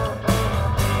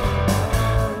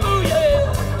 Ooh,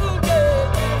 yeah. Ooh, yeah.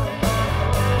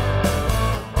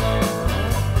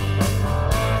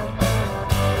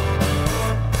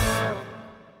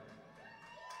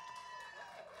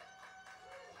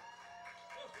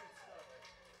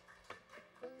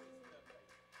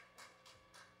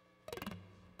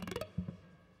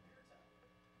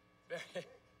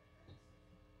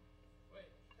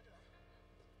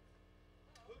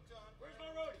 Where's my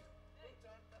roadie?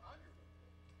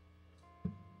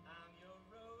 I'm your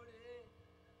roadie.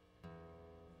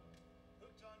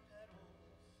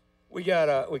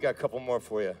 We got a couple more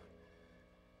for you.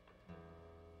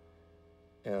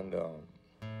 And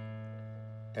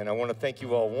I want to thank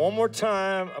you all one more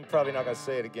time. I'm probably not going to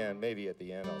say it again. Maybe at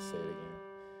the end I'll say it again.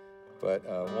 But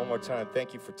one more time,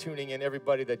 thank you for tuning in,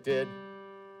 everybody that did.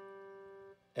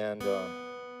 And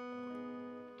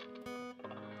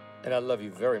I love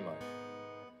you very much.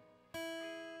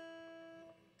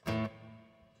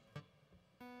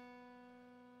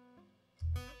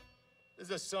 This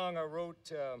is a song I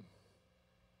wrote.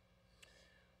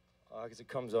 I guess it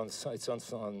comes on. It's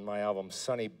on my album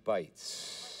Sunny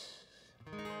Bites.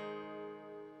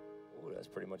 Oh, that's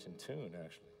pretty much in tune,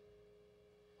 actually.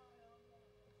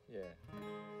 Yeah.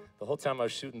 The whole time I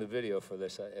was shooting the video for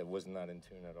this, it was not in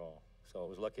tune at all. So I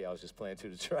was lucky I was just playing to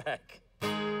the track.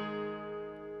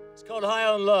 It's called High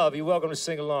on Love. You're welcome to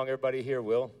sing along. Everybody here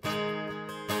will.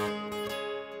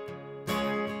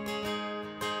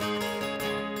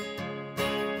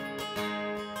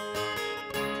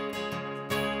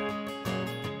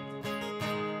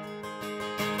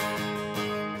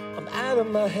 I'm out of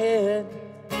my head.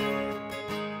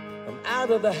 I'm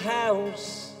out of the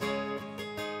house.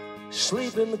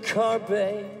 Sleep in the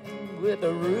carpet with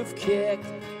the roof kicked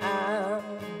out.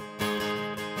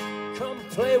 Come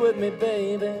play with me,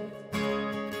 baby.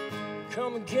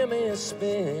 Come and give me a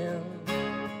spin.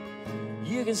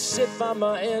 You can sit by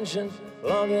my engine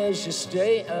long as you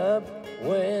stay up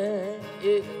when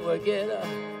it will get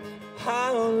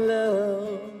high on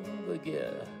love. We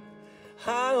get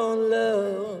high on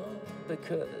love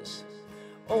because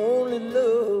only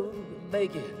love can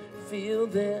make you feel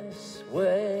this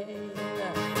way.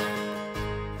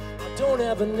 I don't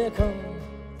have a nickel.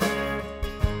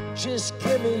 Just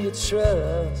give me your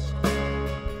trust.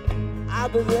 I'll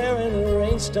be there in a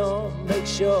rainstorm. Make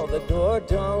sure the door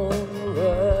don't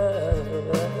rust.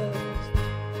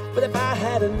 But if I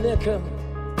had a nickel,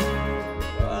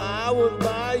 I would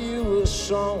buy you a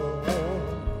song.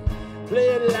 Play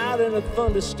it loud in a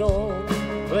thunderstorm.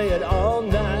 Play it all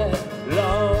night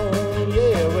long.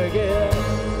 Yeah, we get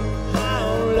high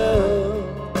on love.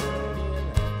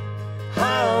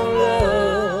 High on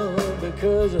love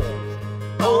because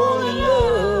only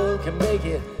love can make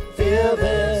it feel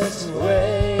this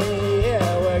way.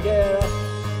 Yeah, we get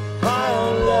high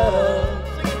on love.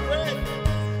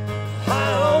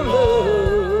 High on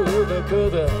love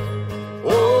because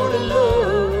only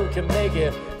love can make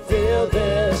it feel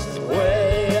this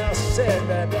way. I said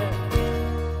that.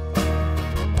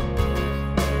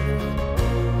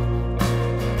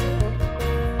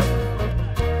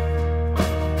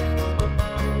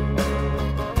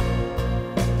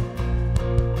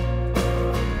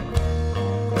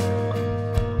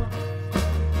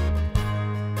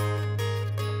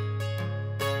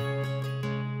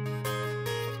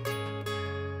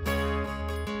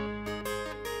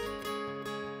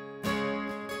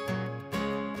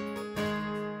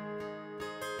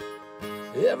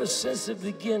 Ever since the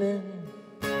beginning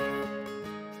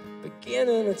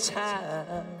of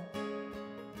time,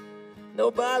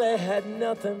 nobody had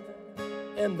nothing,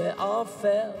 and they all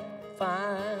felt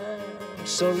fine.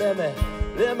 So let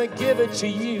me give it to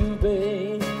you,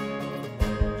 babe.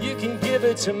 You can give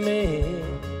it to me.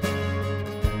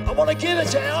 I want to give it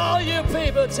to all you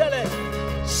people. Tell it.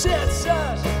 sets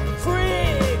us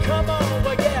free. Come on,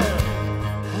 again.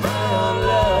 High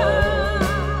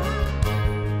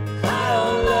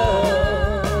on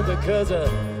love, because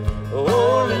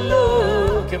only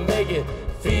love can make it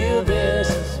feel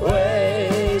this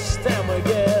way. Stand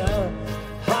again.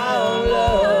 High on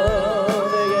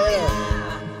love, again.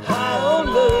 High on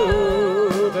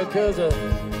love, because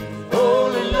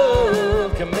only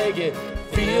love can make it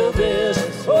feel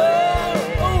this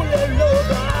way. Only love,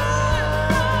 high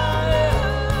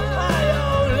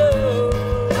on love,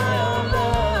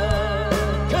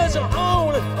 because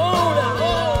only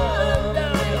love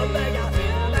can make it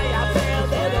feel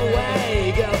this way.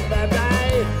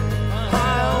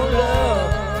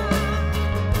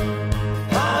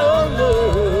 High on love,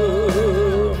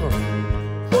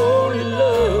 only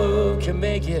love can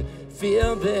make you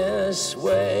feel this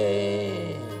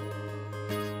way.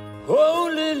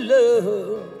 Only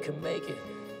love can make you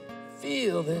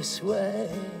feel this way.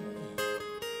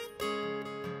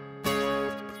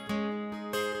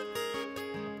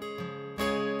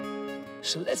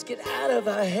 So let's get out of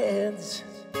our heads.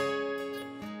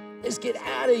 Let's get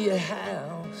out of your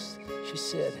house. She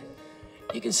said,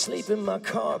 you can sleep in my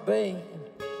car, babe.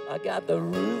 I got the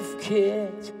roof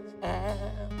kicked out.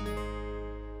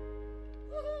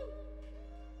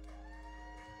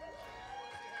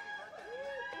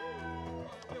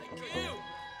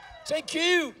 Thank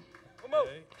you. Come on.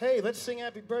 Hey, let's sing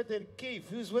happy birthday to Kyf.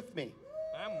 Who's with me?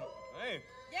 Hey.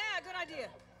 Yeah, good idea.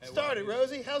 Start it,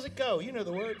 Rosie. How's it go? You know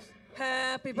the words.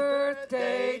 Happy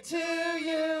birthday to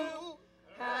you.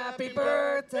 Happy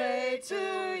birthday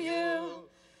to you.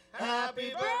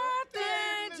 Happy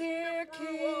birthday, dear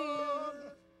Kyf.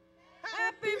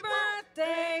 Happy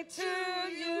birthday to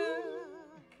you.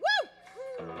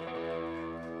 Woo!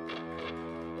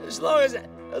 As long as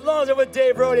I'm with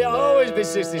Dave Brody, I'll always be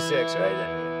 66,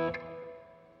 right?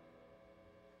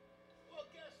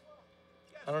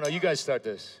 I don't know. You guys start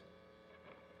this.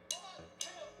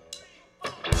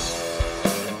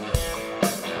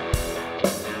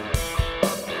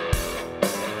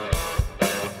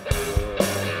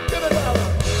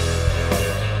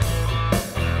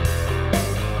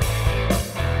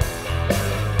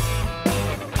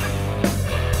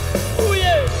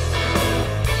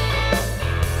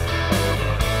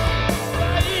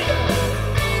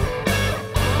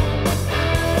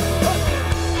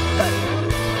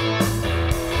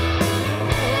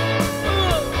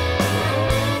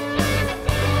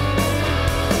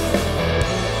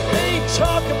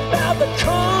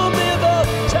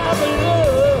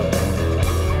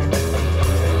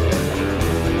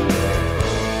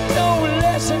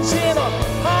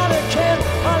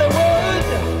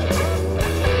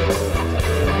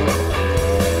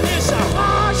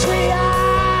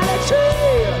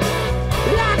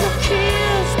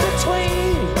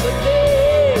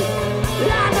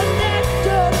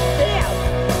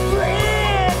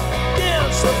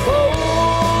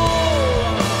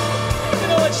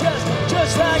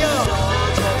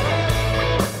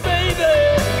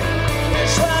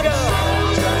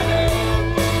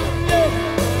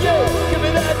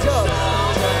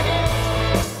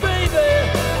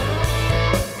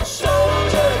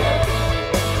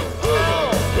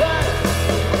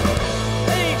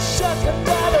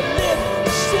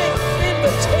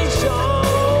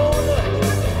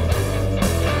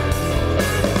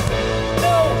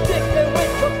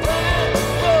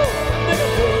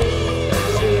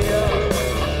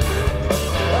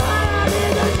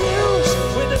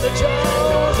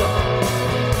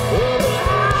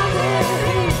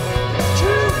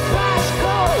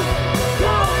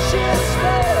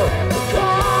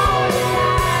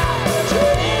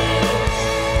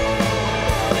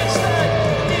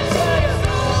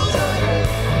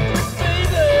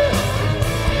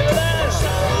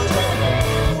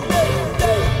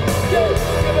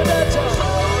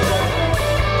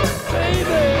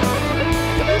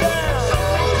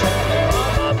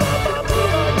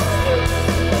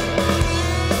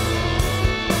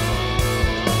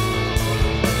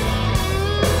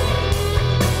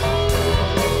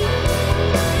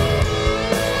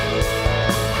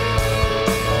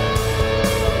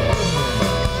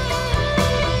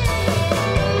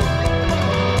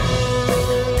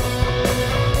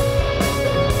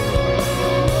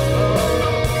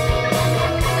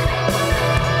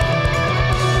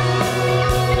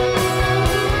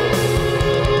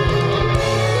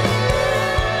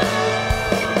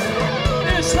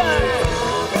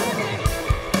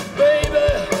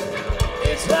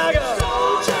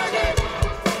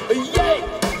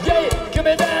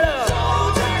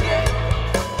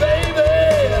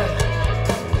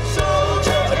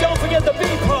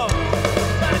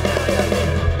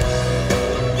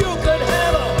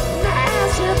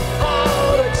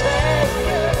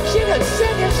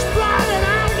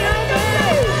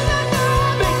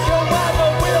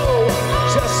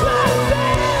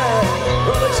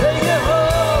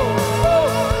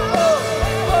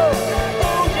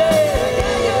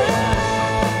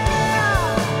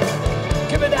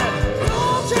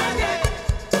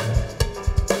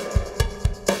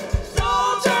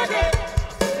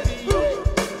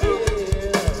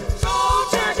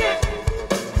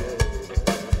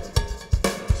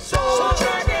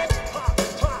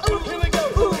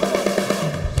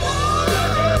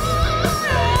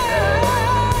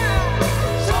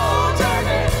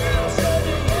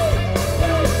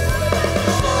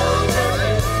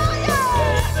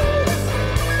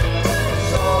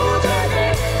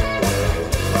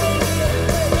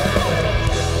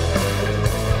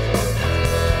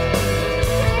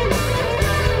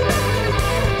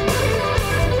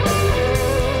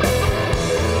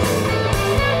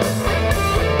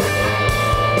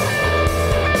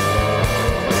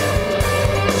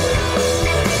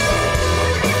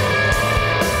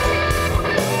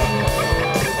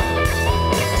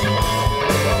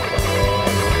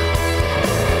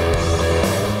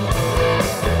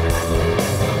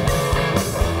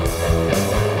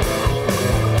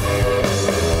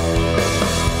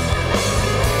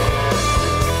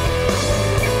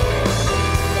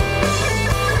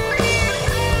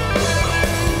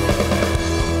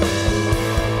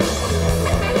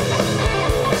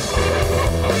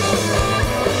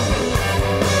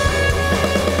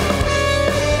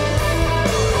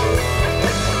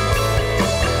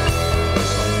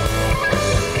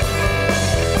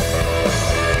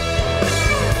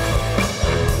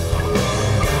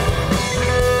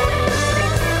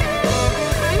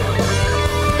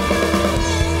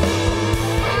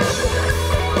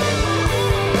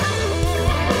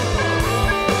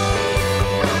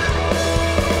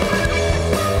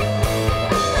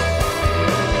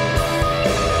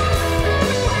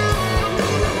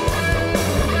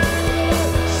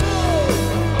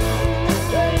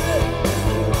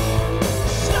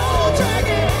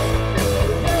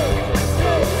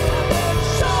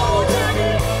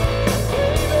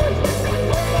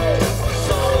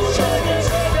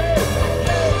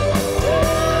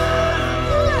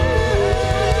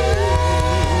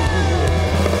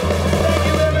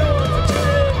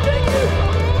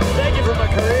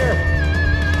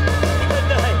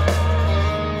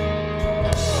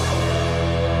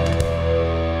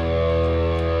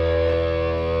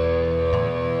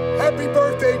 Happy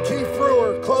birthday, Kyf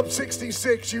Brewer, Club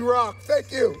 66. You rock. Thank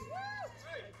you.